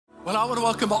Well, I want to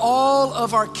welcome all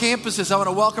of our campuses. I want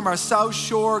to welcome our South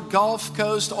Shore, Gulf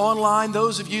Coast, online,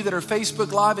 those of you that are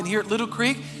Facebook Live and here at Little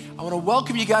Creek. I want to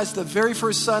welcome you guys to the very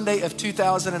first Sunday of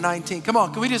 2019. Come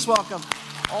on, can we just welcome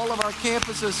all of our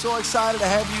campuses? So excited to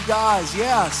have you guys.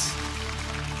 Yes.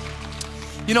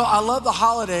 You know, I love the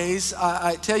holidays.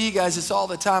 I tell you guys this all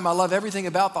the time. I love everything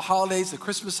about the holidays, the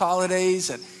Christmas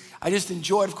holidays, and I just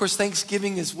enjoy it. Of course,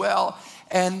 Thanksgiving as well.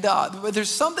 And there's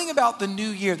something about the new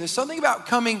year. There's something about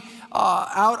coming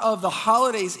out of the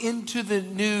holidays into the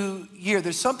new year.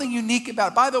 There's something unique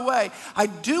about it. By the way, I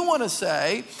do want to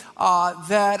say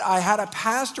that I had a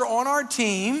pastor on our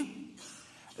team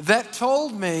that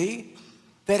told me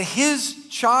that his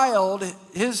child,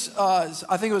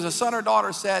 I think it was a son or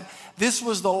daughter, said this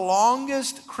was the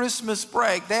longest Christmas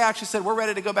break. They actually said, we're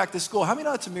ready to go back to school. How many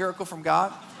know it's a miracle from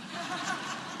God?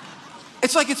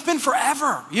 It's like it's been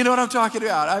forever. You know what I'm talking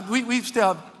about? We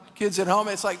still have kids at home.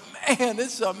 It's like, man,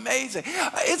 this is amazing.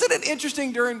 Isn't it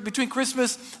interesting between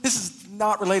Christmas, this is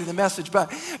not related to the message,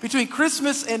 but between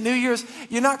Christmas and New Year's,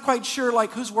 you're not quite sure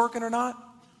like who's working or not?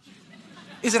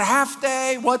 Is it a half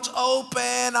day? What's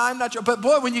open? I'm not sure. But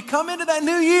boy, when you come into that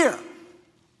new year,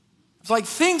 it's like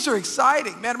things are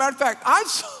exciting. Man, as a matter of fact, I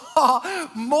saw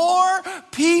more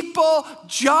people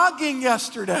jogging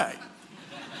yesterday.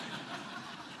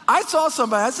 I saw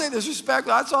somebody, I say this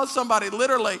respectfully, I saw somebody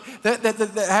literally that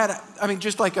had,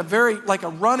 just like a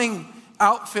running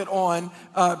outfit on,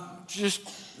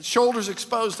 just shoulders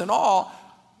exposed and all,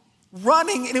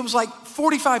 running, and it was like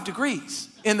 45 degrees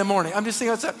in the morning. I'm just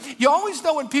thinking, you always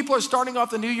know when people are starting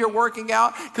off the new year working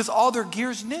out because all their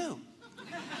gear's new.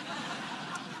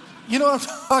 You know what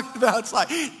I'm talking about? It's like,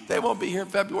 they won't be here in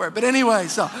February. But anyway,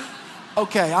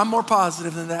 okay, I'm more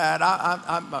positive than that.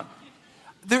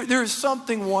 There is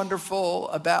something wonderful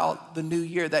about the new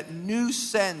year, that new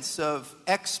sense of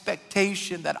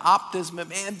expectation, that optimism.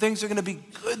 Man, things are going to be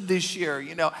good this year.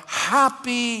 You know,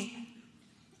 happy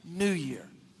New Year.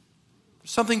 There's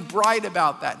something bright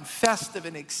about that, and festive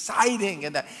and exciting,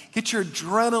 and that get your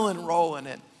adrenaline rolling.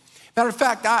 And matter of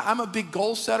fact, I'm a big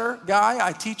goal setter guy.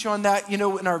 I teach on that,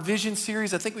 in our vision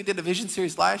series. I think we did a vision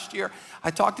series last year. I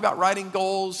talked about writing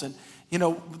goals and,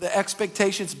 the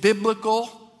expectations,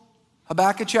 biblical.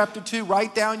 Habakkuk chapter 2,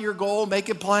 write down your goal, make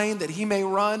it plain that he may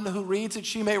run who reads it,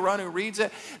 she may run who reads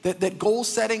it. That goal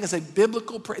setting is a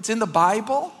biblical, it's in the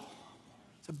Bible.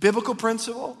 It's a biblical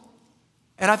principle.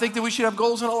 And I think that we should have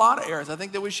goals in a lot of areas. I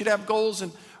think that we should have goals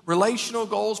in relational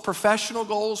goals, professional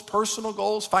goals, personal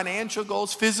goals, financial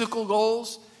goals, physical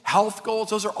goals, health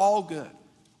goals. Those are all good.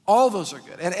 All those are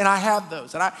good. And I have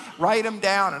those. And I write them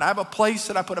down. And I have a place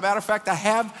that I put them. Matter of fact, I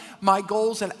have my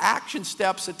goals and action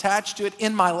steps attached to it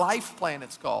in my life plan,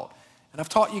 it's called. And I've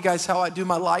taught you guys how I do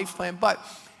my life plan. But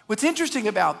what's interesting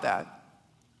about that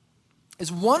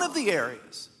is one of the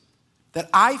areas that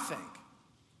I think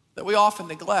that we often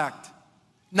neglect,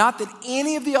 not that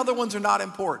any of the other ones are not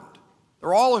important.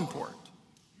 They're all important.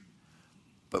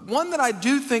 But one that I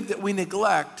do think that we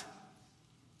neglect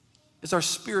is our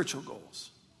spiritual goals.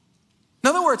 In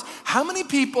other words, how many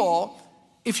people,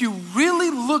 if you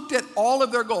really looked at all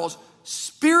of their goals,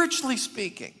 spiritually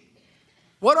speaking,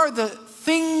 what are the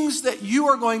things that you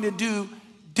are going to do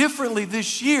differently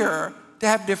this year to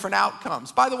have different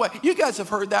outcomes? By the way, you guys have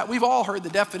heard that. We've all heard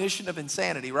the definition of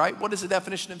insanity, right? What is the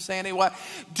definition of insanity? What?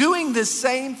 Doing the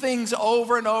same things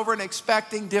over and over and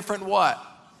expecting different what?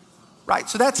 Right,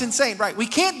 so that's insane, right? We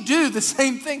can't do the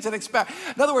same things and expect.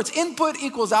 In other words, input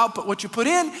equals output. What you put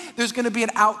in, there's going to be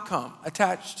an outcome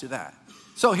attached to that.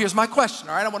 So here's my question,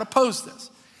 all right? I want to pose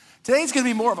this. Today's going to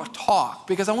be more of a talk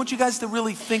because I want you guys to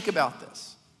really think about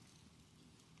this.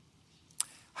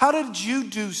 How did you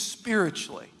do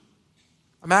spiritually?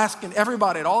 I'm asking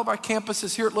everybody at all of our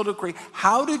campuses here at Little Creek,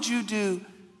 how did you do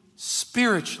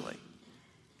spiritually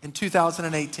in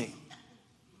 2018?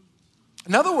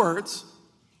 In other words,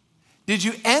 did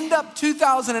you end up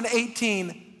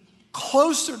 2018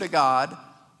 closer to God,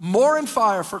 more in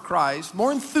fire for Christ,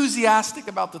 more enthusiastic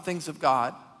about the things of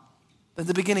God than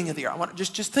the beginning of the year? I want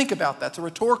to just think about that. It's a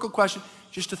rhetorical question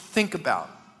just to think about.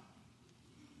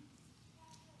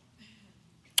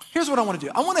 Here's what I want to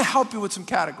do. I want to help you with some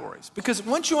categories because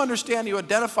once you understand, you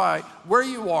identify where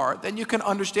you are, then you can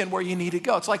understand where you need to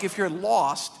go. It's like if you're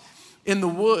lost in the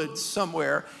woods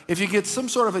somewhere, if you get some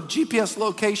sort of a GPS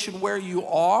location where you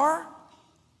are,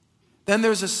 then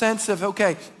there's a sense of,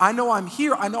 okay, I know I'm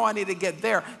here. I know I need to get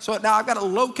there. So now I've got to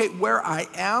locate where I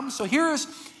am. So here's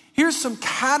some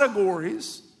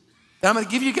categories that I'm going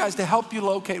to give you guys to help you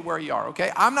locate where you are,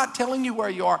 okay? I'm not telling you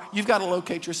where you are. You've got to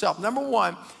locate yourself. Number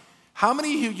one, how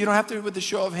many of you don't have to do it with the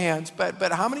show of hands,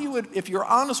 but how many of you would, if you're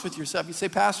honest with yourself, you say,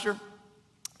 Pastor,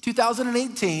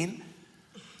 2018,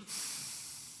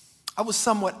 I was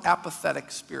somewhat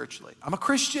apathetic spiritually. I'm a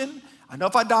Christian. I know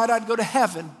if I died, I'd go to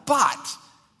heaven, but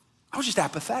I was just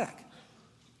apathetic.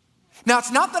 Now,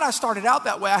 it's not that I started out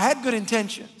that way. I had good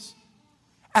intentions.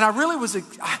 And I really was,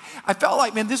 I felt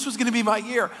like, man, this was going to be my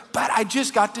year. But I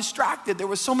just got distracted. There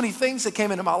were so many things that came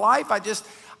into my life. I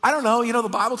don't know, the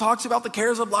Bible talks about the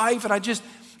cares of life. And I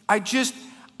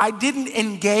didn't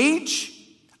engage.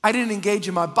 I didn't engage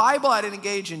in my Bible. I didn't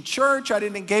engage in church. I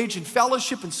didn't engage in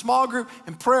fellowship and small group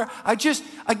and prayer.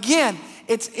 Again,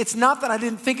 it's not that I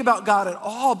didn't think about God at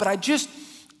all, but I just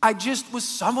was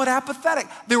somewhat apathetic.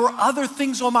 There were other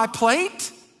things on my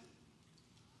plate.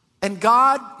 And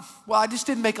God, I just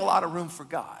didn't make a lot of room for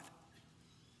God.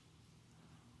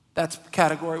 That's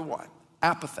category one,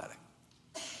 apathetic.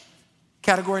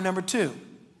 Category number two,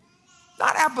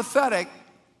 not apathetic,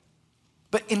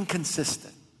 but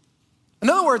inconsistent. In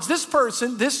other words, this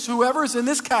person, whoever's in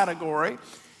this category,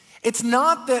 it's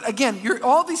not that, again,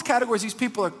 all these categories, these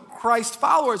people are Christ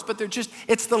followers, but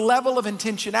it's the level of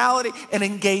intentionality and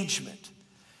engagement.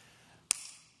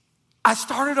 I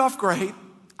started off great.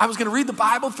 I was going to read the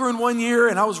Bible through in 1 year,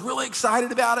 and I was really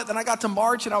excited about it. Then I got to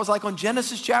March, and I was like on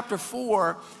Genesis chapter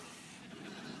 4.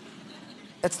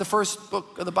 That's the first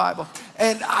book of the Bible.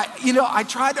 And I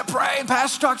tried to pray, and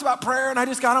Pastor talks about prayer, and I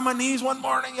just got on my knees one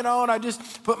morning, and I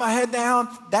just put my head down.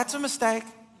 That's a mistake.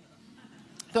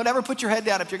 Don't ever put your head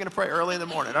down if you're going to pray early in the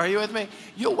morning. Are you with me?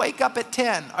 You'll wake up at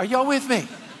 10. Are y'all with me?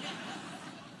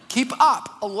 Keep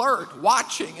up, alert,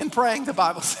 watching, and praying, the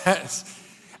Bible says.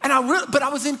 But I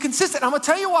was inconsistent. I'm going to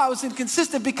tell you why I was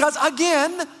inconsistent, because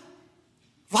again,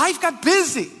 life got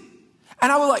busy.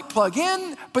 And I would plug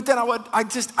in, but then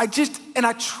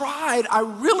I tried, I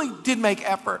really did make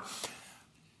effort,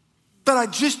 but I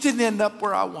just didn't end up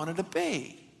where I wanted to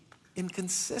be.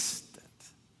 Inconsistent.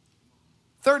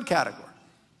 Third category,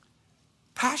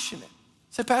 passionate.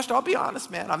 Say, Pastor, I'll be honest,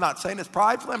 man. I'm not saying this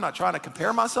pridefully. I'm not trying to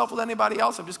compare myself with anybody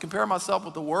else. I'm just comparing myself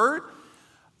with the Word.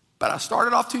 But I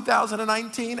started off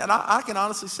 2019, and I can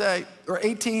honestly say, or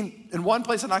 18 in one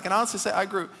place, and I can honestly say I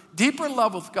grew deeper in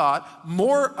love with God,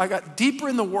 I got deeper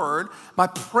in the Word. My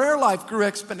prayer life grew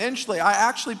exponentially.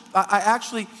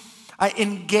 I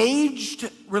engaged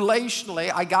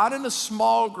relationally. I got in a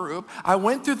small group. I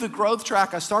went through the growth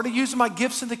track. I started using my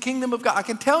gifts in the kingdom of God. I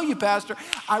can tell you, Pastor,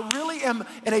 I really am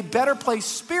in a better place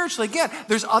spiritually. Again,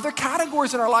 there's other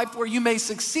categories in our life where you may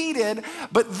succeeded,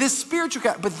 but this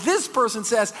person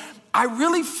says, I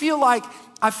really feel like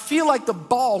the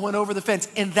ball went over the fence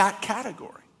in that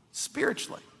category,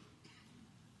 spiritually.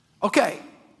 Okay,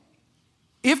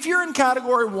 if you're in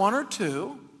category 1 or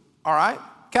 2, all right,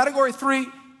 category 3,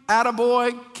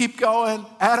 attaboy, keep going,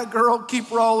 attagirl, keep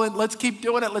rolling, let's keep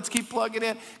doing it, let's keep plugging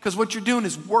in, because what you're doing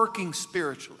is working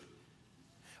spiritually.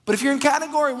 But if you're in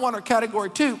category 1 or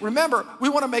category 2, remember,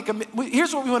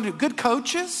 here's what we want to do. Good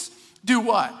coaches do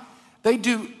what? They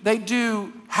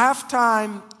do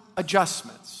halftime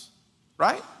adjustments,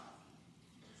 right?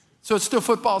 So it's still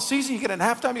football season. You get in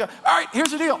halftime. You go, all right,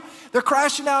 here's the deal. They're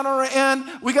crashing down on our end.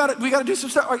 We got to do some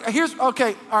stuff.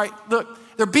 Okay, all right, look.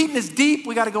 They're beating us deep.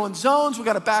 We got to go in zones. We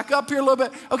got to back up here a little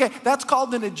bit. Okay, that's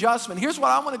called an adjustment. Here's what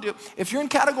I want to do. If you're in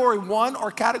category 1 or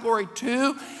category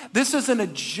 2, this is an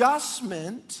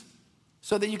adjustment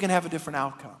so that you can have a different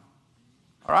outcome.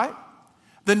 All right?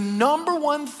 The number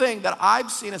one thing that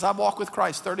I've seen as I've walked with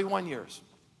Christ 31 years.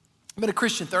 I've been a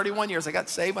Christian 31 years. I got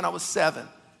saved when I was 7.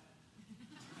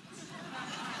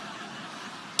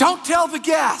 Don't tell the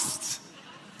guests.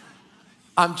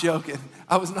 I'm joking.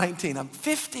 I was 19. I'm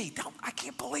 50. I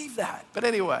can't believe that. But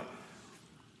anyway,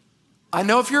 I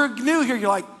know if you're new here, you're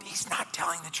like, he's not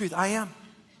telling the truth. I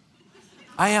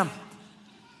am.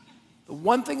 The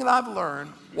one thing that I've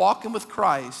learned walking with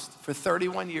Christ for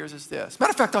 31 years is this.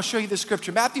 Matter of fact, I'll show you this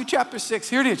scripture. Matthew chapter 6.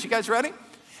 Here it is. You guys ready?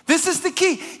 This is the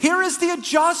key. Here is the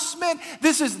adjustment.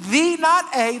 This is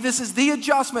the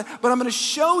adjustment. But I'm going to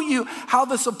show you how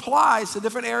this applies to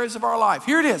different areas of our life.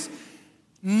 Here it is.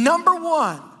 Number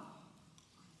 1.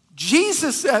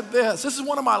 Jesus said this. This is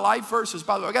one of my life verses,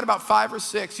 by the way. I got about 5 or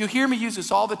 6. You'll hear me use this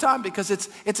all the time because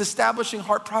it's establishing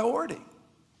heart priority.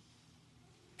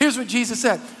 Here's what Jesus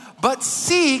said. But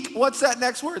seek, what's that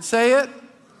next word? Say it.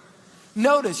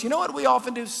 Notice, you know what we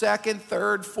often do? 2nd,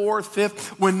 3rd, 4th,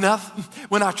 5th,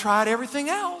 when I tried everything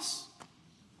else.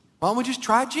 Why don't we just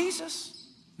try Jesus?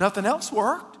 Nothing else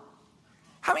worked.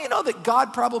 How many of you know that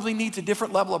God probably needs a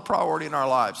different level of priority in our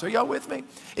lives? Are y'all with me?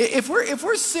 If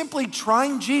we're simply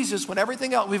trying Jesus when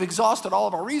everything else, we've exhausted all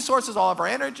of our resources, all of our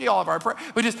energy, all of our prayer,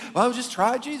 we just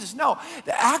try Jesus. No,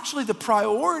 actually the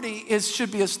priority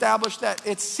should be established that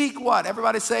it's seek what?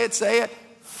 Everybody say it,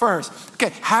 first.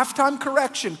 Okay, halftime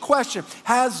correction. Question,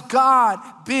 has God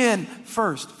been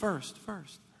first? First.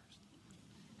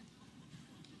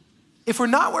 If we're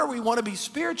not where we want to be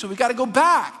spiritually, we've got to go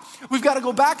back. We've got to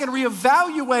go back and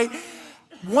reevaluate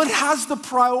what has the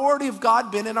priority of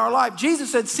God been in our life.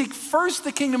 Jesus said, seek first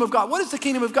the kingdom of God. What is the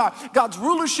kingdom of God? God's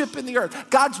rulership in the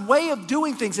earth, God's way of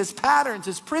doing things, his patterns,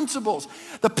 his principles,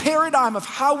 the paradigm of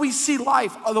how we see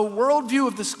life, or the worldview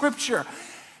of the scripture.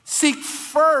 Seek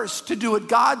first to do it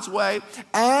God's way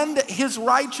and his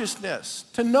righteousness,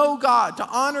 to know God, to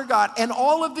honor God, and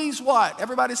all of these what?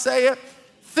 Everybody say it?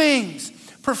 Things.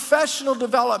 Professional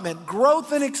development,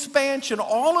 growth and expansion,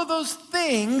 all of those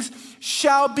things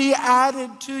shall be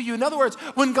added to you. In other words,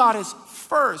 when God is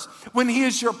first, when he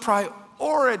is your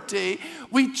priority,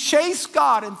 we chase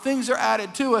God and things are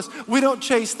added to us. We don't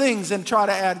chase things and try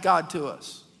to add God to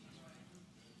us.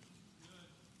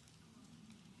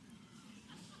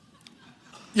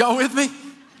 Y'all with me?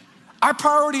 Our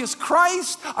priority is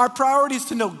Christ. Our priority is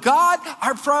to know God.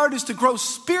 Our priority is to grow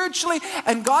spiritually.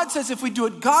 And God says if we do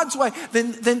it God's way,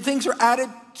 then things are added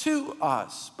to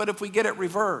us. But if we get it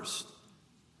reversed,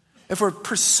 if we're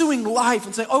pursuing life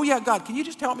and saying, oh yeah, God, can you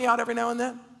just help me out every now and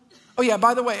then? Oh yeah,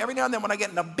 by the way, every now and then when I get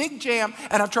in a big jam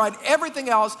and I've tried everything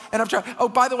else and oh,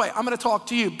 by the way, I'm going to talk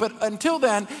to you. But until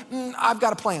then, I've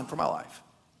got a plan for my life.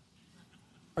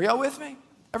 Are y'all with me?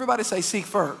 Everybody say, seek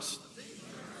first.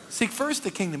 Seek first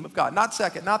the kingdom of God, not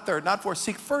second, not third, not fourth.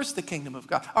 Seek first the kingdom of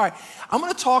God. All right, I'm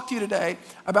going to talk to you today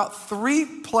about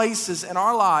 3 places in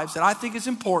our lives that I think is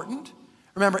important.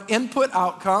 Remember, input,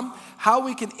 outcome, how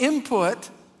we can input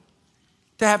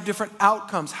to have different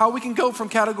outcomes, how we can go from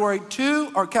category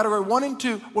 2 or category 1 and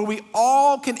 2, where we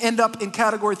all can end up in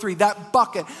category 3, that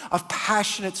bucket of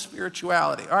passionate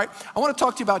spirituality. All right, I want to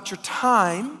talk to you about your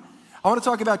time. I want to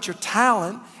talk about your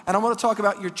talent, and I want to talk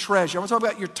about your treasure. I want to talk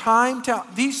about your time,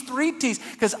 talent, these 3 T's,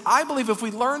 because I believe if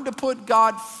we learn to put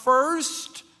God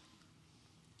first,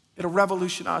 it'll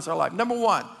revolutionize our life. Number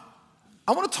 1,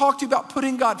 I want to talk to you about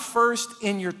putting God first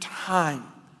in your time.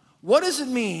 What does it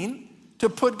mean to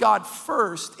put God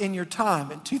first in your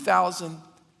time in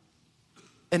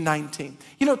 2019?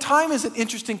 You know, time is an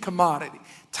interesting commodity.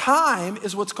 Time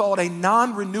is what's called a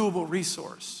non-renewable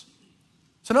resource.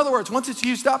 So in other words, once it's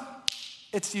used up,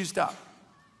 it's used up.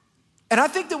 And I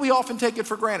think that we often take it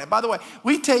for granted. By the way,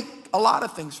 we take a lot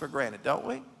of things for granted, don't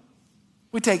we?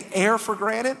 We take air for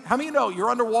granted. How many of you know you're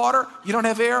underwater, you don't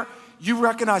have air, you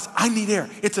recognize, I need air.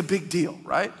 It's a big deal,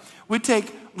 right? We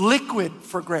take liquid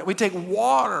for granted. We take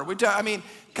water.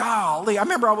 Golly, I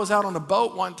remember I was out on a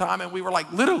boat one time and we were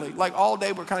literally all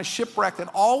day, we're kind of shipwrecked, and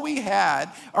all we had,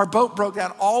 our boat broke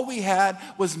down, all we had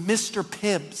was Mr.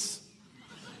 Pibbs.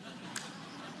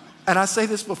 And I say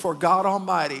this before God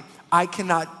Almighty, I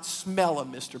cannot smell a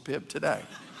Mr. Pibb today.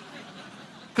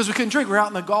 Because we couldn't drink. We were out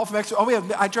in the Gulf of Mexico.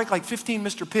 I drank like 15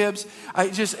 Mr. Pibbs. I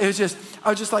was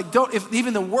just like,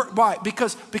 why?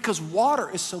 Because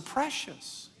water is so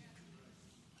precious.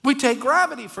 We take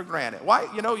gravity for granted. Why?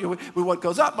 What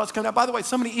goes up must come down. By the way,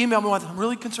 somebody emailed me once, I'm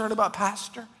really concerned about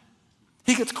Pastor.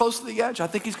 He gets close to the edge. I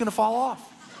think he's going to fall off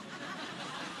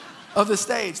of the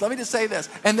stage. Let me just say this.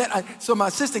 And then, so my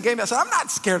assistant gave me, I said, I'm not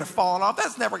scared of falling off.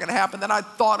 That's never going to happen. Then I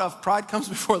thought of pride comes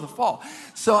before the fall.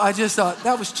 So I just thought,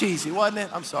 that was cheesy, wasn't it?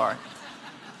 I'm sorry.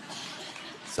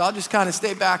 So I'll just kind of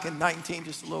stay back in 19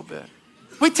 just a little bit.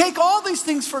 We take all these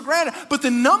things for granted, but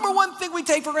the number one thing we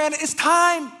take for granted is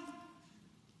time.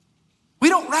 We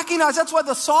don't recognize, that's why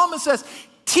the psalmist says,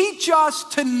 teach us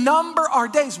to number our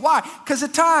days. Why? Because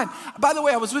of time. By the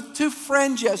way, I was with 2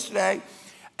 friends yesterday,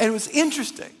 and it was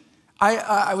interesting.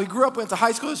 We grew up, went to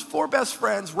high school. There's 4 best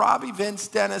friends, Robbie, Vince,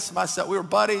 Dennis, myself. We were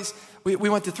buddies. We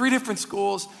went to 3 different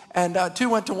schools, and 2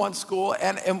 went to one school,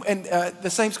 and the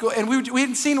same school. And we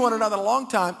hadn't seen one another in a long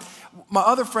time. My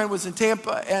other friend was in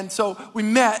Tampa, and so we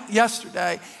met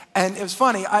yesterday. And it was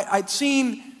funny. I'd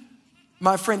seen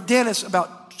my friend Dennis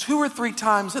about 2 or 3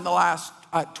 times in the last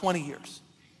 20 years.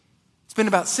 It's been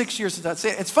about 6 years since I'd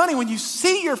seen it. It's funny when you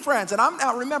see your friends, and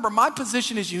now remember, my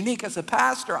position is unique as a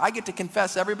pastor. I get to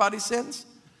confess everybody's sins.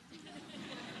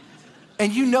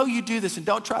 And you do this, and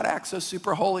don't try to act so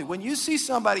super holy. When you see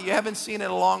somebody you haven't seen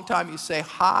in a long time, you say,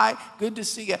 hi, good to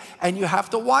see you. And you have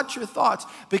to watch your thoughts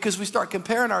because we start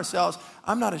comparing ourselves.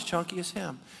 I'm not as chunky as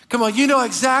him. Come on, you know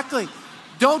exactly.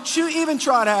 Don't you even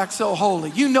try to act so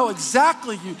holy. You know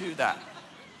exactly you do that.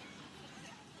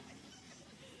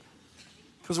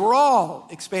 Because we're all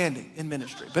expanding in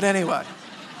ministry. But anyway,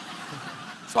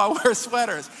 so I wear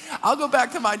sweaters. I'll go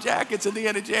back to my jackets at the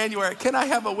end of January. Can I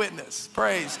have a witness?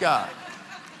 Praise God.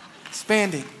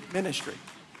 Expanding ministry.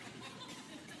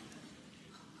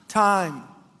 Time.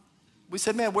 We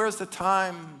said, man, where's the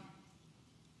time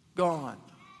gone.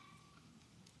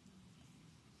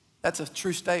 That's a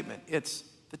true statement. It's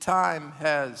the time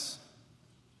has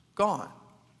gone.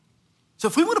 So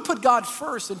if we want to put God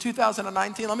first in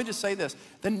 2019, let me just say this.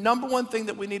 The number one thing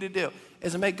that we need to do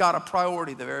is to make God a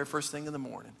priority the very first thing in the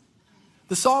morning.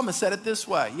 The psalmist said it this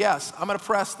way. Yes, I'm going to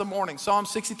press the morning. Psalm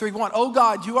 63:1. Oh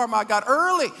God, you are my God.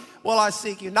 Early will I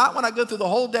seek you. Not when I go through the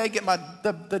whole day, get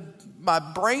my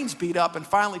brains beat up and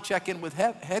finally check in with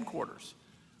headquarters.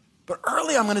 But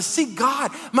early I'm going to seek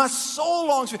God. My soul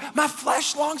longs for you. My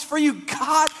flesh longs for you.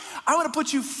 God, I want to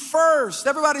put you first.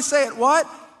 Everybody say it. What?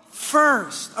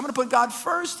 First. I'm going to put God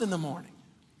first in the morning.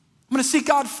 I'm going to seek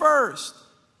God first.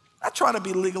 Not trying to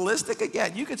be legalistic.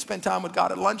 Again, you could spend time with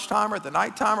God at lunchtime or at the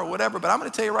nighttime or whatever, but I'm going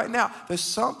to tell you right now, there's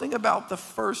something about the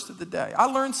first of the day. I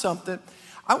learned something.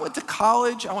 I went to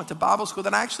college, I went to Bible school,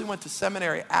 then I actually went to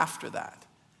seminary after that.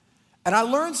 And I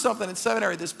learned something in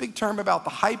seminary, this big term about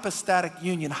the hypostatic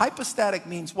union. Hypostatic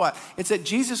means what? It's that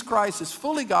Jesus Christ is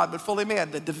fully God but fully man.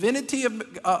 The divinity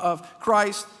of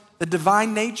Christ, the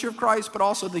divine nature of Christ, but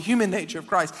also the human nature of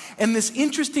Christ. And this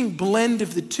interesting blend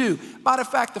of the two. Matter of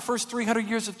fact, the first 300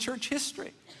 years of church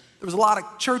history, there was a lot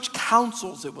of church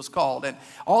councils, it was called, and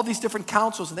all these different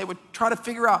councils, and they would try to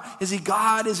figure out, is he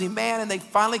God, is he man? And they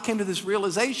finally came to this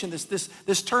realization,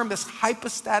 this term, this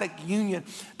hypostatic union,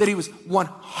 that he was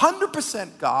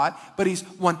 100% God, but he's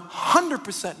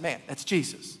 100% man. That's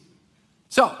Jesus.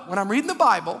 So when I'm reading the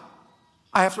Bible,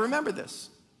 I have to remember this.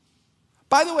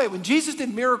 By the way, when Jesus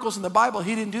did miracles in the Bible,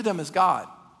 he didn't do them as God.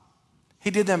 He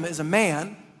did them as a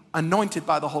man anointed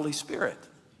by the Holy Spirit.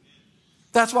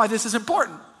 That's why this is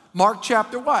important. Mark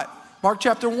chapter what? Mark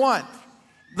chapter 1.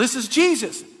 This is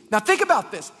Jesus. Now think about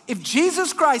this. If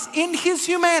Jesus Christ in his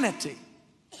humanity,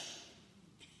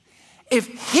 if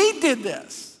he did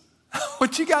this,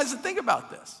 what you guys think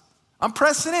about this? I'm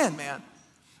pressing in, man.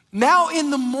 Now in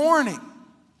the morning,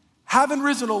 having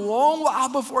risen a long while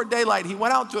before daylight, he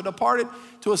went out departed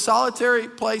to a solitary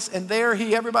place, and there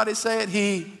everybody say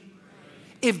it,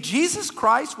 if Jesus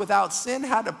Christ without sin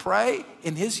had to pray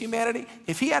in his humanity,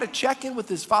 if he had to check in with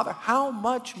his Father, how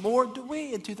much more do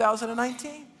we in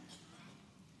 2019?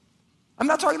 I'm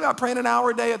not talking about praying an hour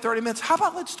a day or 30 minutes. How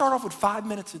about let's start off with 5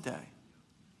 minutes a day?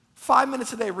 5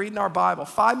 minutes a day reading our Bible,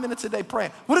 5 minutes a day praying.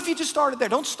 What if you just started there?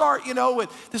 Don't start,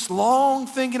 with this long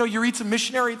thing, you read some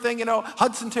missionary thing,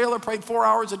 Hudson Taylor prayed 4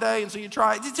 hours a day, and so you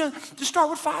try. Just start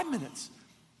with 5 minutes.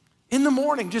 In the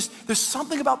morning, there's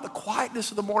something about the quietness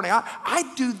of the morning. I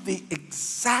do the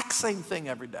exact same thing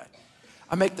every day.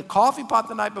 I make the coffee pot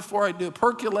the night before, I do a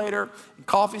percolator, and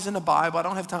coffee's in the Bible. I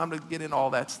don't have time to get in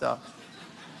all that stuff.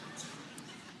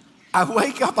 I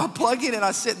wake up, I plug in, and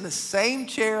I sit in the same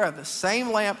chair, I have the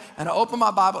same lamp, and I open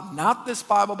my Bible, not this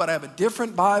Bible, but I have a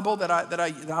different Bible that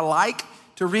I like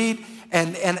to read,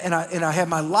 and I have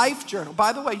my life journal.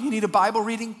 By the way, you need a Bible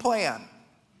reading plan.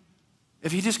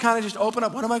 If you just open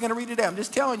up, what am I going to read today? I'm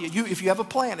just telling you, if you have a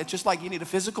plan, it's just like you need a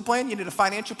physical plan, you need a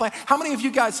financial plan. How many of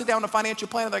you guys sit down with a financial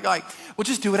plan and they're like, well,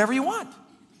 just do whatever you want?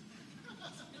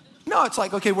 No, it's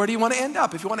like, okay, where do you want to end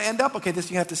up? If you want to end up, okay,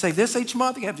 you have to save this each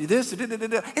month, you have to do this,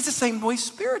 It's the same way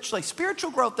spiritually.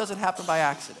 Spiritual growth doesn't happen by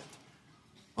accident.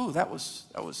 Oh, that was,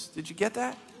 did you get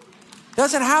that?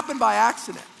 Doesn't happen by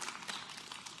accident.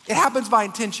 It happens by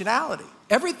intentionality.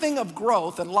 Everything of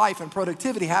growth and life and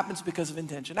productivity happens because of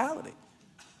intentionality.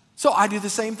 So I do the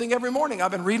same thing every morning.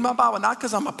 I've been reading my Bible, not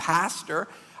because I'm a pastor.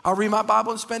 I'll read my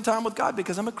Bible and spend time with God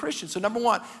because I'm a Christian. So number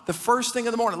one, the first thing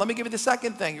in the morning. Let me give you the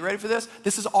second thing. You ready for this?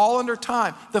 This is all under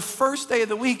time. The first day of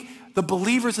the week, the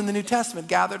believers in the New Testament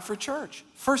gathered for church.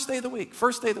 First day of the week.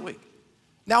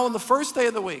 Now on the first day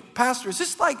of the week, Pastor, is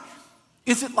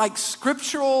it like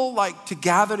scriptural, like to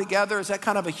gather together? Is that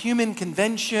kind of a human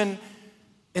convention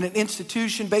in an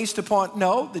institution based upon?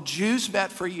 No, the Jews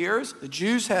met for years. The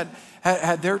Jews had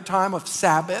their time of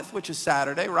Sabbath, which is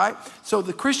Saturday, right? So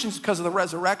the Christians, because of the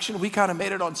resurrection, we kind of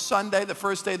made it on Sunday, the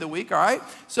first day of the week, all right?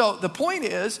 So the point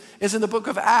is in the book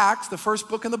of Acts, the first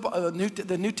book in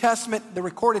the New Testament, the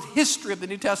recorded history of the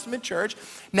New Testament church.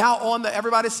 Now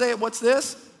everybody say it, what's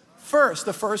this?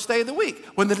 The first day of the week.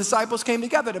 When the disciples came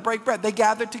together to break bread, they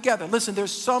gathered together. Listen,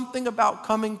 there's something about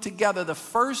coming together the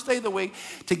first day of the week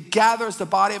to gather as the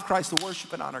body of Christ to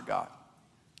worship and honor God.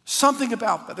 Something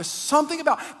about that. There's something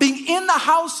about being in the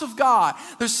house of God.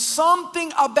 There's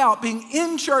something about being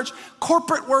in church,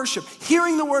 corporate worship,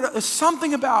 hearing the word. There's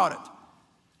something about it.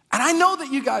 And I know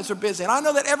that you guys are busy, and I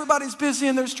know that everybody's busy,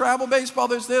 and there's travel baseball,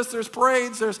 there's this, there's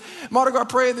parades, there's Mardi Gras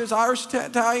parade, there's Irish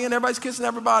Italian, everybody's kissing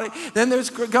everybody, then there's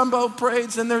gumbo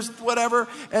parades, then there's whatever,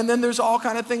 and then there's all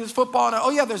kind of things, there's football,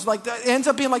 and there's it ends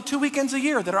up being like 2 weekends a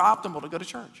year that are optimal to go to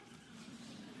church.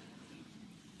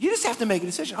 You just have to make a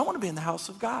decision. I want to be in the house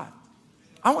of God.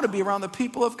 I want to be around the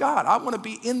people of God. I want to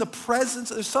be in the presence.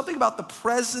 There's something about the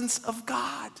presence of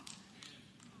God.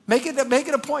 Make it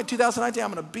a point. 2019,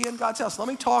 I'm going to be in God's house. Let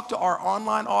me talk to our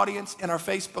online audience and our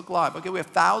Facebook Live. Okay, we have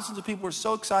thousands of people. We're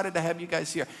so excited to have you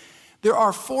guys here. There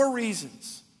are 4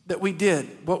 reasons that we did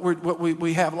what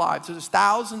we have live. So there's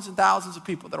thousands and thousands of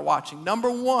people that are watching. Number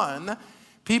 1,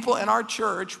 people in our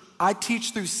church, I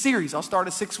teach through series. I'll start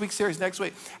a 6-week series next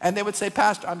week. And they would say,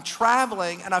 Pastor, I'm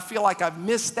traveling and I feel like I've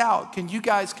missed out. Can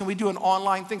we do an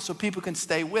online thing so people can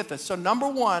stay with us? So number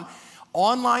 1,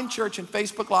 online church and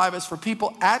Facebook Live is for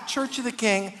people at Church of the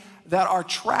King that are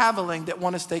traveling that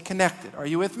want to stay connected. Are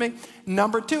you with me?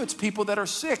 Number 2, it's people that are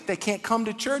sick. They can't come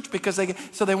to church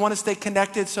so they want to stay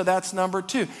connected. So that's number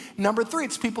 2. Number 3,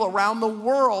 it's people around the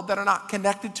world that are not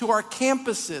connected to our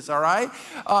campuses. All right.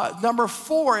 Number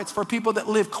 4, it's for people that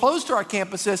live close to our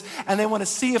campuses and they want to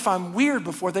see if I'm weird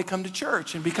before they come to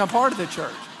church and become part of the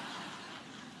church.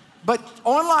 But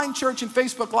online church and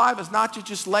Facebook Live is not to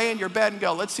just lay in your bed and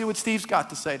go, let's see what Steve's got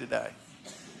to say today.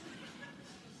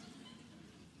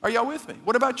 Are y'all with me?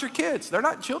 What about your kids? They're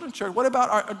not in children's church. What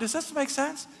about does this make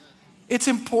sense? It's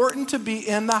important to be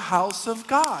in the house of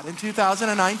God in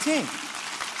 2019.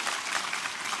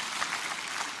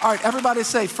 All right, everybody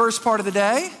say first part of the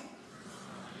day,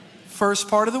 first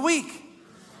part of the week.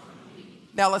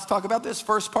 Now let's talk about this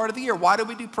first part of the year. Why do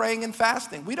we do praying and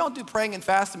fasting? We don't do praying and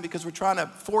fasting because we're trying to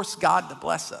force God to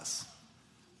bless us.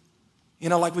 You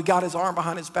know, like we got his arm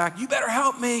behind his back. You better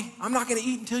help me. I'm not going to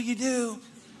eat until you do.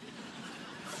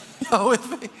 You know,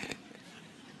 with me?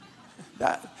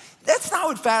 That's not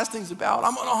what fasting's about.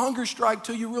 I'm on a hunger strike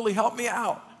till you really help me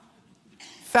out.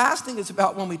 Fasting is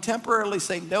about when we temporarily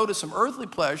say no to some earthly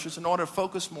pleasures in order to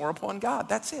focus more upon God.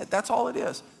 That's it. That's all it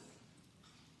is.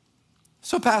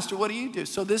 So, Pastor, what do you do?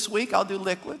 So this week I'll do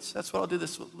liquids. That's what I'll do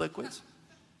this with liquids.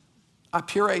 I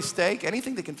puree steak,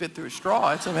 anything that can fit through a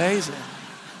straw. It's amazing.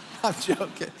 I'm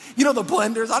joking. You know the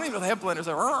blenders? I don't even know if they have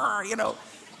blenders. You know.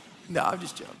 No, I'm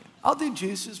just joking. I'll do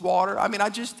juices, water. I mean, I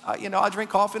drink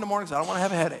coffee in the morning because I don't want to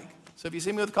have a headache. So if you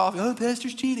see me with coffee, oh,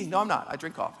 Pastor's cheating. No, I'm not. I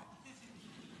drink coffee.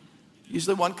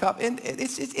 Usually 1 cup. And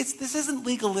this isn't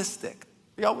legalistic.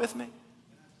 Are y'all with me?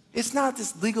 It's not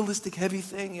this legalistic heavy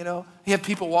thing, you know. You have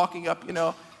people walking up, you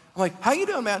know. I'm like, how you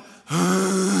doing, man?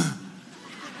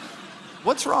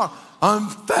 What's wrong? I'm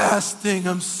fasting.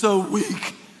 I'm so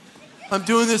weak. I'm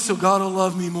doing this so God will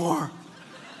love me more.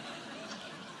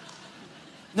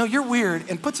 No, you're weird,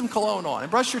 and put some cologne on and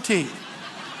brush your teeth.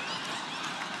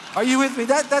 Are you with me?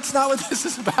 That's not what this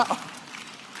is about.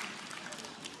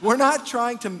 We're not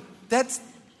trying to,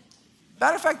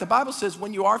 matter of fact, the Bible says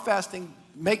when you are fasting,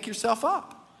 make yourself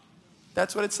up.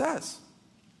 That's what it says.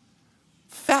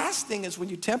 Fasting is when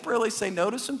you temporarily say no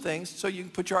to some things so you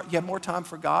can you have more time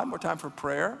for God, more time for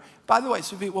prayer. By the way,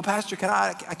 so well, Pastor,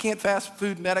 I can't fast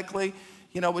food medically,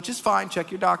 you know, which is fine, check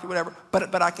your doctor, whatever,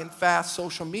 but I can fast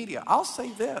social media. I'll say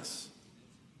this,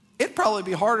 it'd probably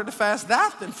be harder to fast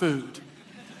that than food.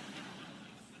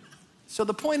 So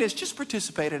the point is just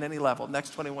participate at any level next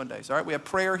 21 days, all right? We have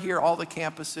prayer here, all the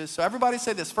campuses. So everybody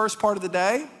say this, first part of the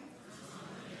day,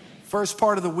 first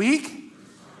part of the week,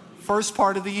 first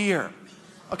part of the year.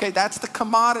 Okay, that's the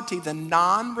commodity, the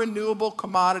non-renewable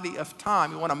commodity of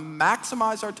time. We want to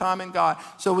maximize our time in God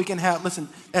so we can have, listen,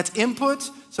 that's inputs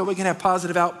so we can have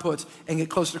positive outputs and get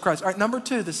closer to Christ. All right, number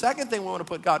 2, the second thing we want to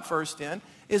put God first in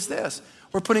is this.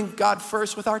 We're putting God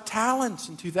first with our talents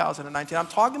in 2019. I'm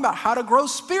talking about how to grow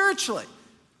spiritually.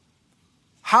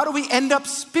 How do we end up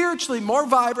spiritually more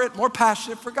vibrant, more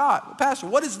passionate for God? Well, Pastor,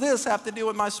 what does this have to do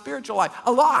with my spiritual life?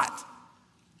 A lot.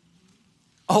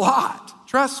 A lot.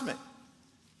 Trust me.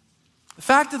 The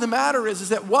fact of the matter is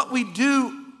that what we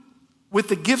do with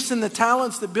the gifts and the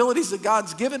talents, the abilities that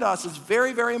God's given us is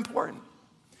very, very important.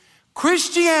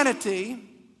 Christianity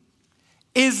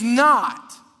is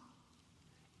not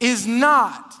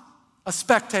a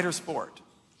spectator sport.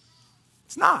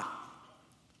 It's not.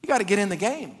 You got to get in the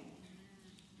game.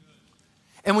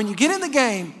 And when you get in the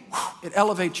game, it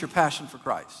elevates your passion for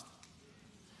Christ.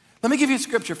 Let me give you a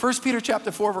scripture, 1 Peter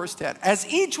chapter 4, verse 10. As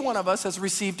each one of us has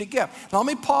received a gift. Now let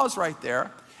me pause right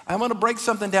there. I'm going to break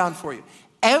something down for you.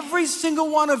 Every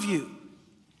single one of you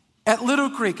at Little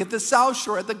Creek, at the South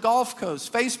Shore, at the Gulf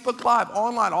Coast, Facebook Live,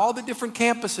 online, all the different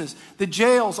campuses, the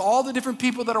jails, all the different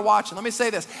people that are watching. Let me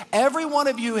say this. Every one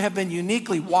of you have been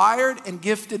uniquely wired and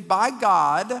gifted by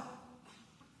God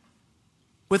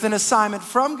with an assignment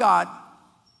from God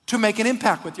to make an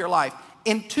impact with your life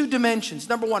in 2 dimensions.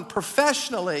 Number 1,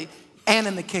 professionally and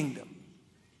in the kingdom.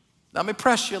 Now, let me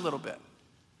press you a little bit.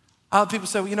 People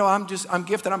say, well, I'm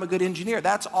gifted, I'm a good engineer.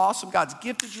 That's awesome. God's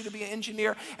gifted you to be an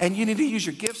engineer, and you need to use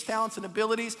your gifts, talents, and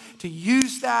abilities to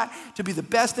use that to be the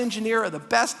best engineer or the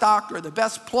best doctor or the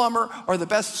best plumber or the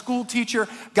best school teacher.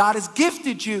 God has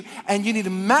gifted you, and you need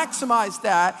to maximize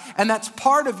that, and that's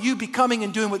part of you becoming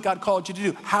and doing what God called you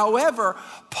to do. However,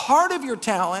 part of your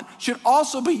talent should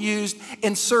also be used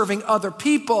in serving other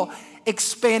people,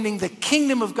 expanding the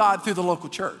kingdom of God through the local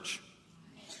church.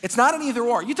 It's not an either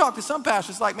or. You talk to some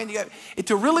pastors like, man,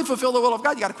 to really fulfill the will of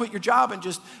God, you got to quit your job and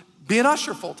just be an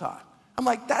usher full time. I'm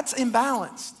like, that's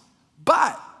imbalanced.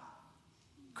 But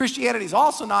Christianity is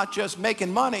also not just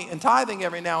making money and tithing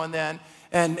every now and then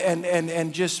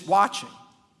and just watching.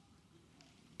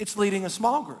 It's leading a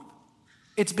small group.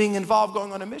 It's being involved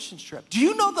going on a missions trip. Do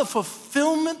you know the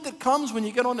fulfillment that comes when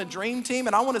you get on a dream team?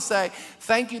 And I want to say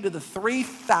thank you to the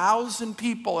 3,000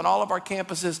 people in all of our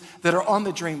campuses that are on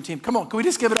the dream team. Come on, can we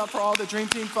just give it up for all the dream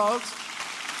team folks?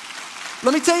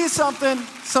 Let me tell you something.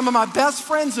 Some of my best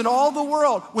friends in all the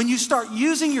world, when you start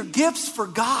using your gifts for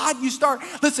God, you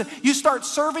start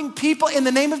serving people in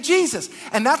the name of Jesus.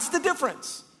 And that's the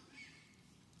difference.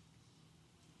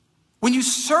 When you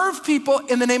serve people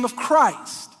in the name of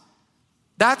Christ,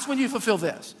 that's when you fulfill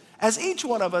this. As each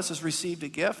one of us has received a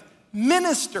gift,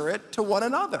 minister it to one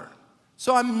another.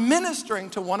 So I'm ministering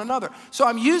to one another. So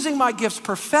I'm using my gifts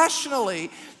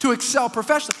professionally to excel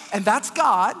professionally. And that's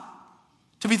God,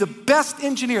 to be the best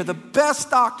engineer, the best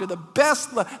doctor, the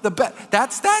best.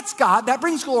 That's God. That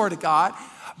brings glory to God.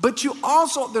 But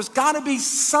there's got to be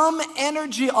some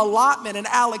energy allotment and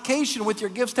allocation with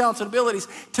your gifts, talents, and abilities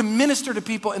to minister to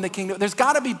people in the kingdom. There's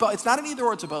got to be both. It's not an either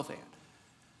or, it's a both and.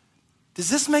 Does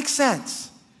this make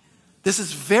sense? This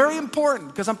is very important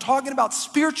because I'm talking about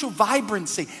spiritual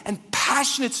vibrancy and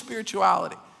passionate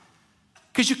spirituality.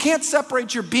 Because you can't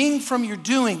separate your being from your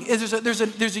doing. There's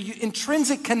an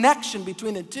intrinsic connection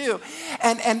between the two,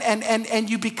 and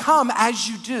you become as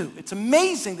you do. It's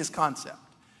amazing, this concept.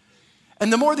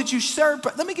 And the more that you serve,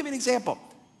 let me give you an example.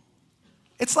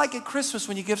 It's like at Christmas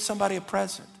when you give somebody a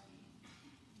present.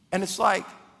 And it's like,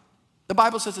 the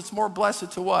Bible says it's more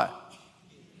blessed to what?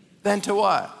 Than to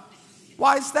what?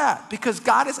 Why is that? Because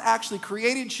God has actually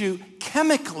created you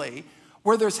chemically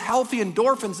where there's healthy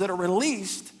endorphins that are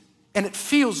released and it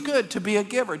feels good to be a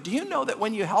giver. Do you know that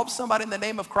when you help somebody in the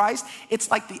name of Christ, it's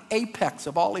like the apex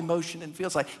of all emotion and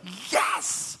feels like,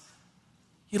 yes!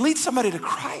 You lead somebody to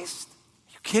Christ?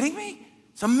 Are you kidding me?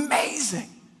 It's amazing.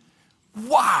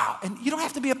 Wow. And you don't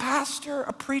have to be a pastor,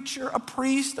 a preacher, a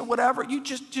priest, or whatever. You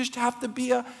just have to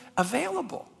be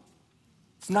available.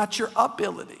 It's not your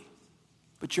ability,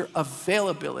 but your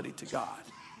availability to God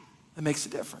that makes a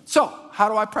difference. So, how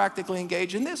do I practically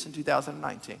engage in this in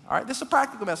 2019? All right, this is a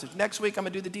practical message. Next week, I'm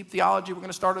going to do the deep theology. We're going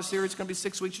to start a series. It's going to be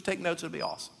 6 weeks. You take notes. It'll be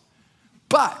awesome.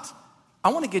 But I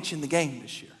want to get you in the game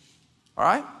this year. All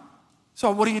right?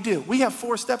 So, what do? We have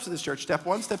 4 steps of this church. Step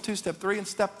 1, step 2, step 3, and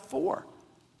step 4.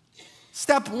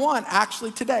 Step 1,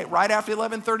 actually today, right after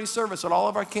 11:30 service at all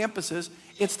of our campuses,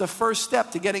 it's the first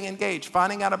step to getting engaged,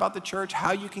 finding out about the church,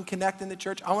 how you can connect in the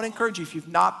church. I want to encourage you, if you've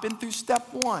not been through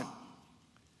step 1,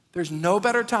 there's no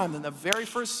better time than the very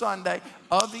first Sunday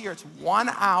of the year. It's 1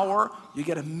 hour, you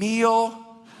get a meal.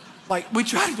 Like, we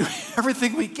try to do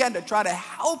everything we can to try to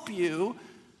help you,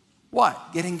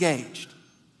 what? Get engaged.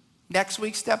 Next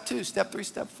week, step 2, step 3,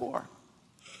 step 4.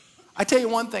 I tell you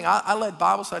one thing, I led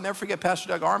Bible study. I never forget Pastor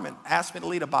Doug Armand asked me to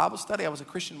lead a Bible study. I was a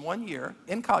Christian 1 year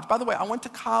in college. By the way, I went to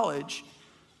college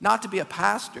not to be a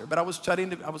pastor, but I was going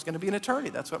to be an attorney.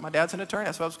 That's what my dad's an attorney.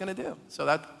 That's what I was going to do. So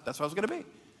that's what I was going to be.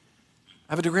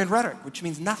 I have a degree in rhetoric, which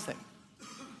means nothing.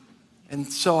 And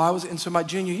so my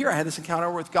junior year, I had this encounter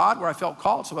with God where I felt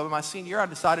called. So by my senior year, I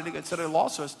decided to go to law.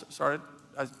 So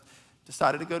I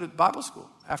decided to go to Bible school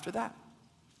after that.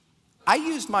 I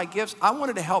used my gifts. I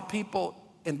wanted to help people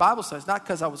in Bible studies, not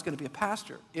because I was going to be a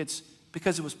pastor. It's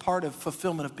because it was part of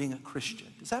fulfillment of being a Christian.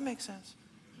 Does that make sense?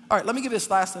 All right, let me give this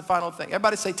last and final thing.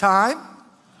 Everybody say time,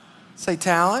 say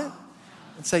talent,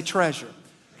 and say treasure.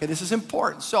 Okay, this is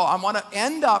important. So I want to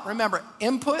end up, remember,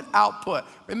 input, output.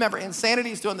 Remember, insanity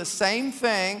is doing the same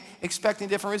thing, expecting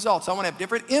different results. So I want to have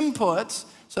different inputs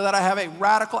so that I have a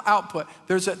radical output.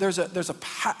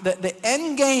 The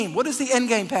end game. What is the end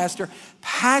game, Pastor?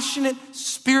 Passionate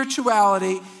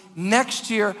spirituality. Next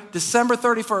year, December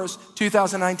 31st,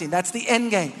 2019. That's the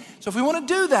end game. So if we want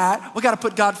to do that, we got to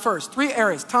put God first. 3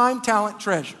 areas: time, talent,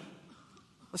 treasure.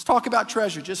 Let's talk about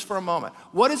treasure just for a moment.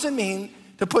 What does it mean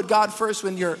to put God first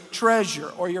when your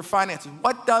treasure or your finances?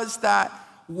 What does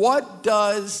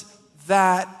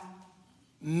that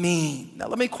mean? Now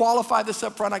let me qualify this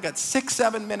up front. I got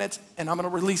 6-7 minutes and I'm going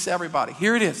to release everybody.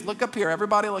 Here it is. Look up here.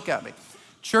 Everybody look at me.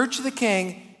 Church of the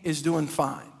King is doing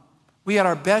fine. We had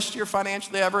our best year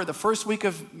financially ever. The first week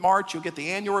of March, you'll get the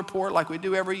annual report like we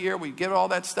do every year. We get all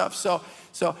that stuff. So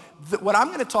what I'm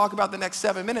going to talk about the next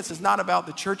 7 minutes is not about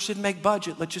the church didn't make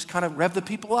budget. Let's just kind of rev the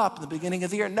people up in the beginning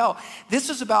of the year. No, this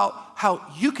is about how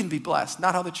you can be blessed,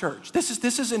 not how the church. This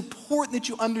is important that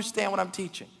you understand what I'm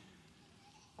teaching.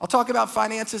 I'll talk about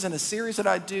finances in a series that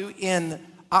I do in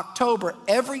October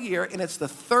every year, and it's the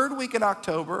third week in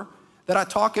October that I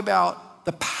talk about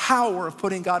the power of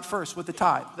putting God first with the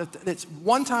tithe. It's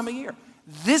one time a year.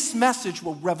 This message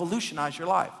will revolutionize your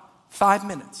life. 5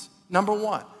 minutes. Number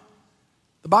one,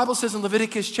 the Bible says in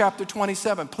Leviticus chapter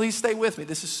 27, please stay with me.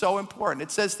 This is so important.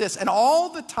 It says this, and all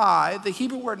the tithe, the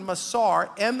Hebrew word masar,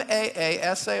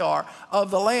 M-A-A-S-A-R, of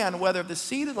the land, whether of the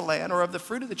seed of the land or of the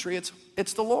fruit of the tree,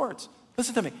 it's the Lord's.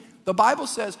 Listen to me. The Bible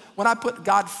says when I put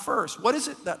God first, what is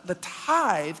it? The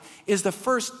tithe is the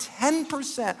first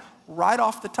 10% right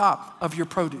off the top of your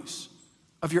produce,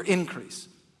 of your increase,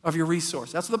 of your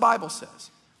resource. That's what the Bible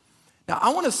says. Now, I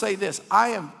want to say this. I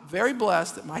am very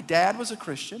blessed that my dad was a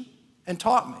Christian and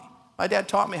taught me. My dad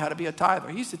taught me how to be a tither.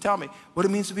 He used to tell me what it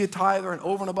means to be a tither and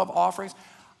over and above offerings.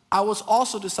 I was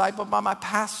also discipled by my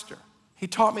pastor. He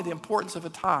taught me the importance of a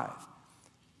tithe.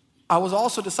 I was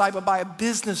also discipled by a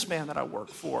businessman that I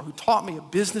worked for who taught me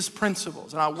business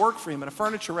principles, and I worked for him in a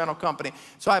furniture rental company.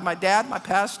 So I had my dad, my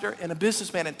pastor, and a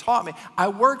businessman, and taught me. I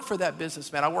worked for that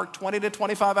businessman. I worked 20 to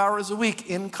 25 hours a week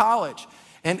in college,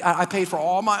 and I paid for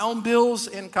all my own bills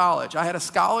in college. I had a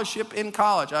scholarship in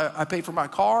college. I paid for my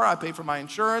car. I paid for my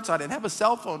insurance. I didn't have a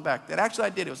cell phone back then. Actually,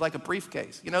 I did. It was like a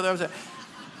briefcase. You know,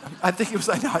 I think it was,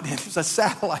 no, I didn't. It was a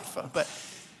satellite phone,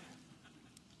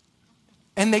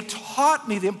 and they taught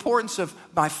me the importance of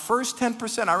my first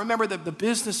 10%. I remember the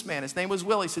businessman, his name was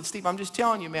Will. He said, Steve, I'm just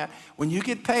telling you, man, when you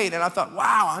get paid, and I thought,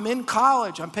 wow, I'm in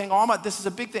college. I'm paying this is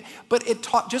a big thing. But it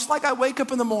taught, just like I wake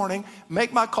up in the morning,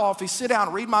 make my coffee, sit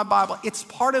down, read my Bible, it's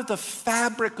part of the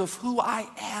fabric of who I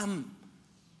am.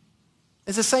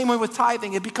 It's the same way with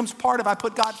tithing. It becomes part of, I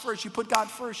put God first, you put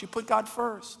God first, you put God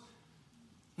first.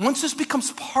 Once this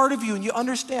becomes part of you and you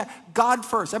understand God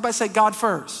first, everybody say God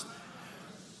first.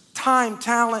 Time,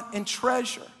 talent, and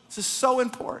treasure. This is so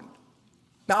important.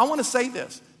 Now, I want to say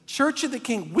this. Church of the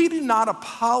King, we do not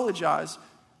apologize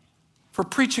for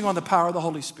preaching on the power of the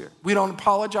Holy Spirit. We don't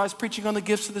apologize preaching on the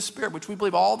gifts of the Spirit, which we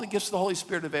believe all the gifts of the Holy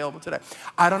Spirit are available today.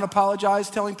 I don't apologize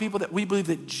telling people that we believe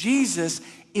that Jesus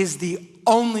is the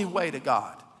only way to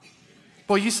God.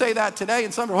 Well, you say that today,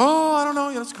 and some are, I don't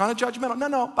know, it's kind of judgmental.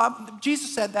 No,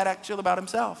 Jesus said that actually about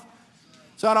himself.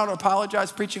 So I don't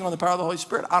apologize preaching on the power of the Holy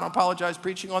Spirit. I don't apologize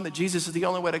preaching on that Jesus is the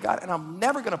only way to God. And I'm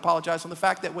never going to apologize on the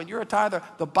fact that when you're a tither,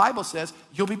 the Bible says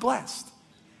you'll be blessed.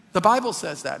 The Bible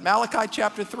says that. Malachi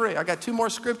chapter 3. I got 2 more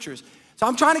scriptures. So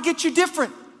I'm trying to get you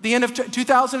different. The end of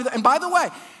 2000. And by the way,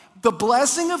 the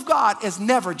blessing of God is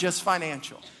never just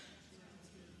financial.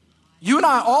 You and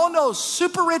I all know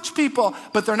super rich people,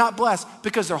 but they're not blessed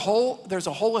because there's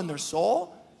a hole in their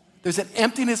soul. There's an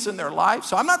emptiness in their life.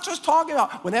 So I'm not just talking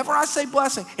about, whenever I say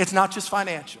blessing, it's not just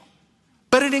financial.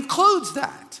 But it includes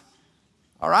that.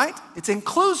 All right? It's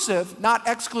inclusive, not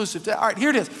exclusive. All right, here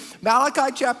it is.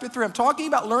 Malachi chapter 3. I'm talking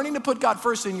about learning to put God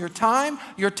first in your time,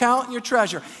 your talent, and your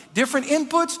treasure. Different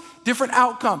inputs, different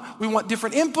outcome. We want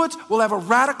different inputs. We'll have a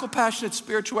radical, passionate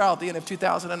spirituality in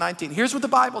 2019. Here's what the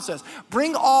Bible says.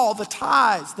 Bring all the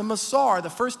tithes, the masar,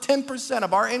 the first 10%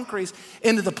 of our increase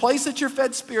into the place that you're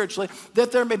fed spiritually,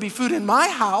 that there may be food in my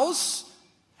house,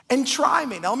 and try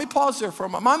me. Now, let me pause there for a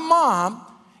moment. My mom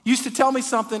used to tell me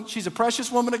something. She's a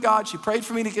precious woman of God. She prayed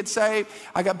for me to get saved.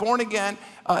 I got born again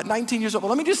at 19 years old. But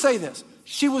let me just say this.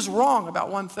 She was wrong about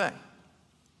one thing.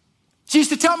 She used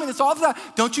to tell me this all the time.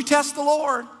 Don't you test the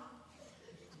Lord.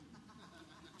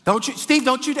 Steve,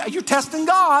 you're testing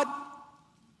God.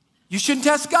 You shouldn't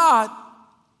test God.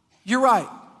 You're right.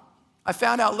 I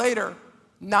found out later,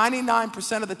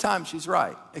 99% of the time she's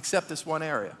right, except this one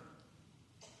area.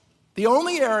 The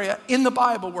only area in the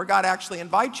Bible where God actually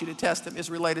invites you to test him is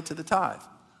related to the tithe.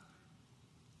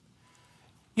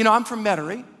 You know, I'm from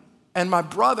Metairie, and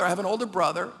I have an older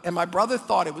brother, and my brother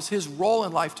thought it was his role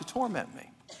in life to torment me.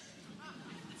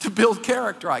 To build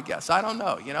character, I guess. I don't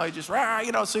know. He just,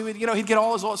 so he'd get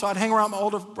all so I'd hang around my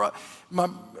older brother,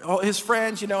 his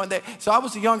friends, and so I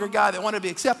was the younger guy that wanted to be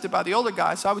accepted by the older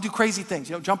guy, so I would do crazy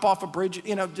things, jump off a bridge,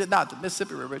 not the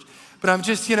Mississippi River Bridge, but I'm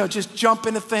just, just jump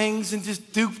into things and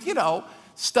just do,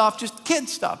 stuff, just kid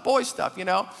stuff, boy stuff, And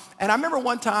I remember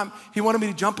one time he wanted me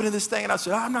to jump into this thing, and I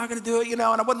said, I'm not going to do it, and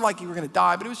I wasn't like you were going to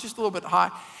die, but it was just a little bit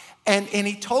high. And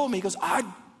he told me, he goes, I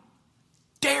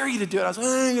dare you to do it. I was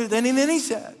like, then he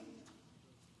said,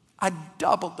 I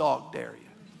double dog dare you.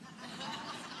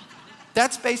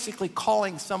 That's basically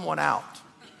calling someone out.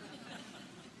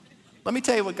 Let me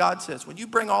tell you what God says. When you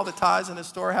bring all the tithes in the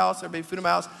storehouse, there'll be food in my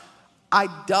house. I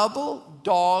double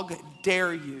dog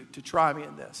dare you to try me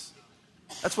in this.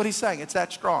 That's what he's saying. It's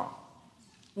that strong.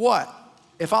 What?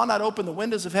 If I'll not open the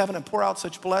windows of heaven and pour out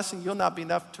such blessing, you'll not be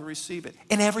enough to receive it.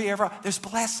 In every area, there's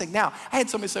blessing. Now, I had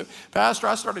somebody say, Pastor,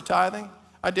 I started tithing.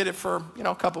 I did it for,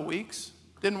 a couple weeks.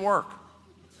 Didn't work.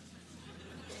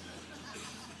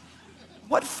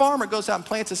 What farmer goes out and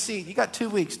plants a seed? You got 2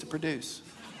 weeks to produce.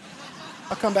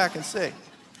 I'll come back and see.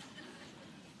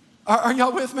 Are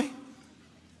y'all with me?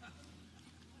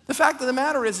 The fact of the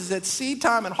matter is that seed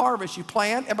time and harvest, you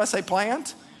plant, everybody say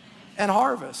plant, and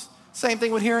harvest. Same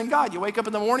thing with hearing God. You wake up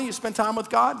in the morning, you spend time with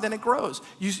God, then it grows.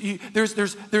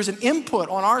 There's an input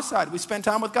on our side. We spend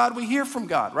time with God, we hear from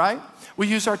God, right? We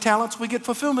use our talents, we get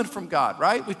fulfillment from God,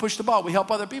 right? We push the ball, we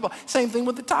help other people. Same thing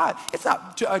with the tithe. It's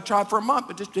not I tried for a month,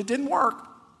 but it didn't work.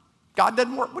 God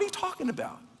doesn't work. What are you talking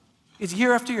about? It's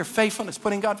year after year, faithfulness,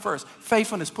 putting God first.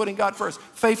 Faithfulness, putting God first.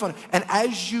 Faithfulness. And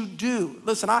as you do,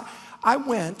 listen,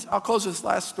 I'll close with this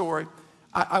last story.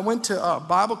 I went to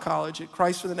Bible college at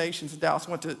Christ for the Nations in Dallas. I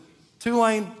went to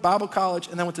Tulane Bible College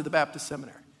and then went to the Baptist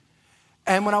Seminary.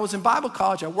 And when I was in Bible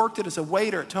college, I worked as a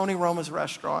waiter at Tony Roma's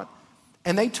restaurant.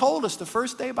 And they told us the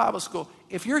first day of Bible school,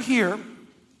 if you're here,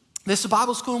 this is a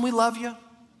Bible school and we love you.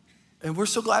 And we're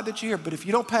so glad that you're here. But if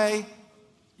you don't pay,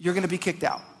 you're going to be kicked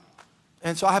out.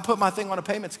 And so I put my thing on a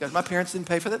payment schedule. My parents didn't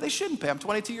pay for that. They shouldn't pay. I'm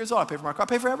 22 years old. I pay for my car. I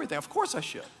pay for everything. Of course I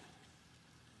should.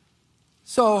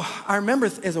 So I remember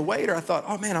as a waiter, I thought,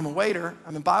 oh man, I'm a waiter.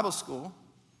 I'm in Bible school.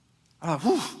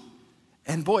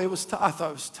 And boy, it was tough. I thought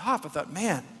it was tough. I thought,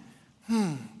 man,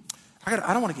 I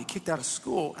don't want to get kicked out of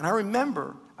school. And I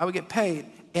remember I would get paid.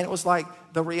 And it was like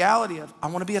the reality of, I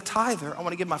want to be a tither. I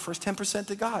want to give my first 10%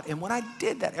 to God. And when I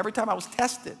did that, every time I was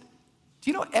tested,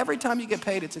 do you know every time you get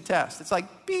paid, it's a test? It's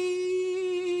like, beep.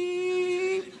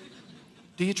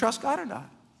 Do you trust God or not?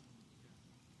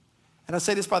 And I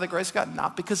say this by the grace of God,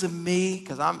 not because of me,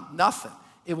 because I'm nothing.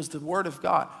 It was the Word of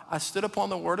God. I stood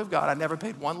upon the Word of God. I never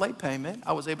paid one late payment.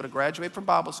 I was able to graduate from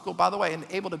Bible school, by the way, and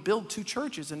able to build 2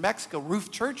 churches in Mexico,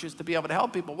 roof churches, to be able to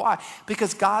help people. Why?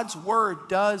 Because God's Word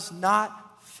does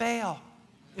not fail.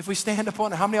 If we stand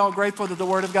upon it, how many are grateful that the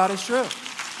Word of God is true?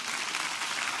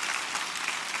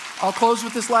 I'll close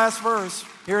with this last verse.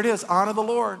 Here it is, honor the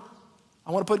Lord.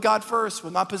 I want to put God first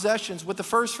with my possessions, with the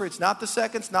first fruits, not the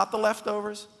seconds, not the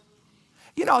leftovers.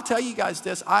 I'll tell you guys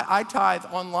this. I tithe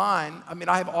online.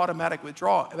 I have automatic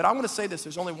withdrawal. But I want to say this.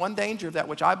 There's only one danger of that,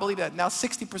 which I believe that now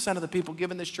 60% of the people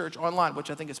give in this church online, which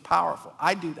I think is powerful.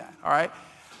 I do that, all right?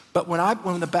 But when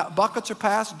the buckets are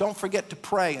passed, don't forget to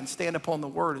pray and stand upon the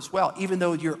Word as well, even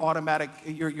though you're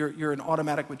in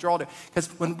automatic withdrawal. Because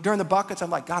during the buckets,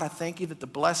 I'm like, God, I thank you that the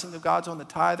blessing of God's on the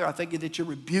tither. I thank you that you're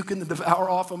rebuking the devourer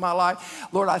off of my life.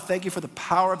 Lord, I thank you for the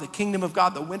power of the kingdom of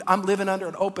God. I'm living under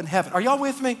an open heaven. Are y'all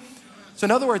with me? So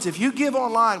in other words, if you give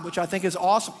online, which I think is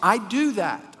awesome, I do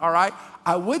that, all right?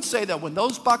 I would say that when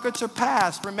those buckets are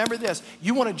passed, remember this,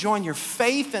 you want to join your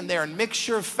faith in there and mix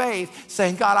your faith,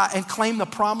 saying, God, and claim the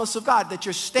promise of God, that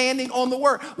you're standing on the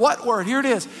Word. What Word? Here it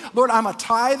is. Lord, I'm a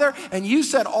tither, and you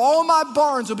said all my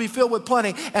barns will be filled with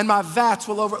plenty, and my vats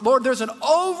will Lord, there's an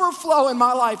overflow in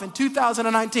my life in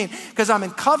 2019, because I'm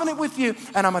in covenant with you,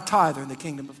 and I'm a tither in the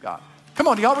kingdom of God. Come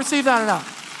on, do y'all receive that or not?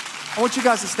 I want you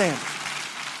guys to stand.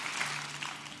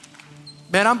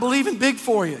 Man, I'm believing big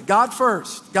for you. God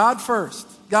first, God first,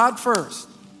 God first.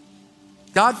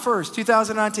 God first,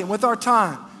 2019, with our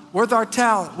time, with our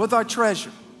talent, with our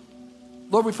treasure.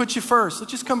 Lord, we put you first.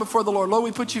 Let's just come before the Lord. Lord,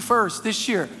 we put you first this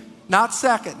year. Not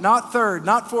second, not third,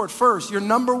 not fourth, first. You're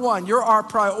number one. You're our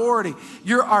priority.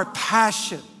 You're our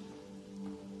passion.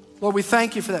 Lord, we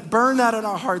thank you for that. Burn that in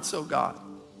our hearts, oh God.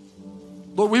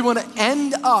 Lord, we want to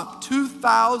end up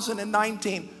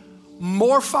 2019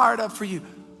 more fired up for you,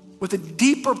 with a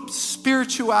deeper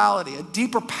spirituality, a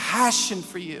deeper passion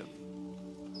for you.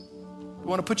 We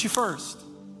want to put you first.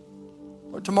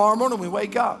 Or tomorrow morning we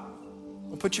wake up,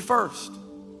 we'll put you first.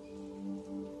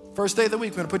 First day of the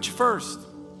week, we're going to put you first.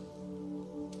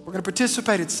 We're going to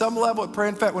participate at some level at Prayer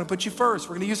and Fat. We're going to put you first.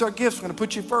 We're going to use our gifts. We're going to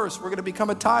put you first. We're going to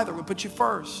become a tither. We'll put you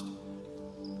first.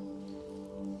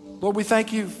 Lord, we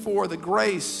thank you for the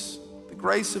grace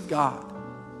of God,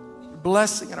 the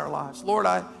blessing in our lives. Lord,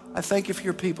 I thank you for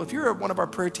your people. If you're one of our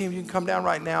prayer team, you can come down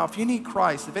right now. If you need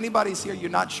Christ, if anybody's here, you're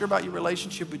not sure about your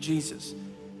relationship with Jesus,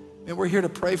 man, we're here to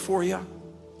pray for you.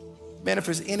 Man, if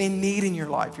there's any need in your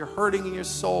life, you're hurting in your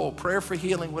soul, prayer for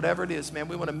healing, whatever it is, man,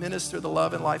 we want to minister the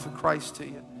love and life of Christ to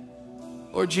you.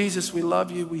 Lord Jesus, we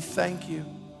love you. We thank you.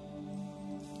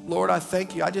 Lord, I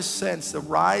thank you. I just sense the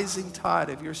rising tide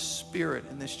of your Spirit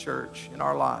in this church, in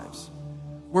our lives.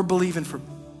 We're believing for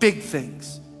big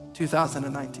things,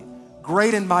 2019.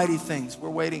 Great and mighty things we're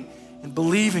waiting and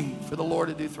believing for the Lord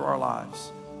to do through our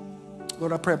lives.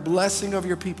 Lord, I pray a blessing over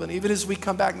your people. And even as we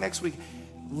come back next week,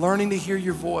 learning to hear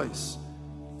your voice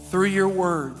through your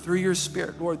word, through your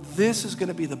Spirit. Lord, this is going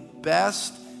to be the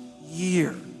best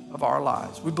year of our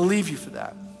lives. We believe you for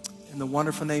that. In the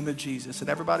wonderful name of Jesus. And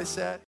everybody said,